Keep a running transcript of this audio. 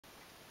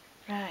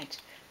Right.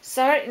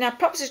 Sorry, now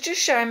Pops is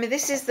just showing me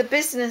this is the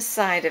business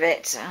side of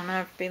it, and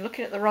I've been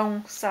looking at the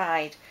wrong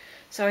side.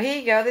 So here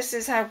you go, this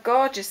is how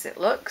gorgeous it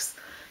looks.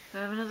 We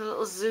have another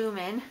little zoom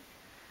in.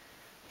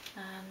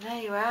 And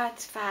there you are,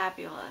 it's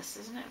fabulous,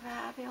 isn't it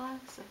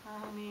fabulous? If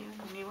I only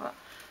knew what,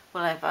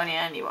 well, if only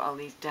I knew what all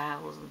these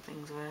dials and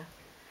things were.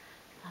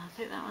 I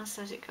think that one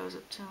says it goes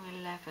up to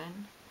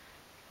 11.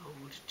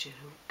 Old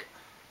joke.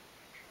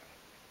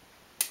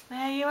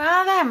 There you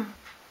are then.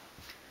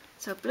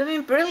 So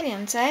blooming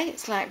brilliant, eh?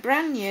 It's like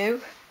brand new.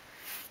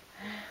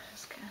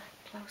 Just get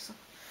a close up,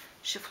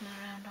 shuffling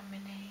around on my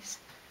knees.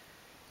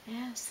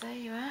 Yes, there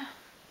you are.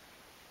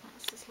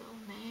 That's his little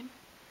name.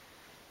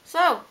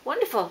 So,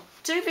 wonderful.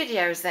 2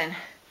 videos then.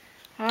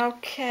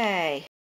 Okay.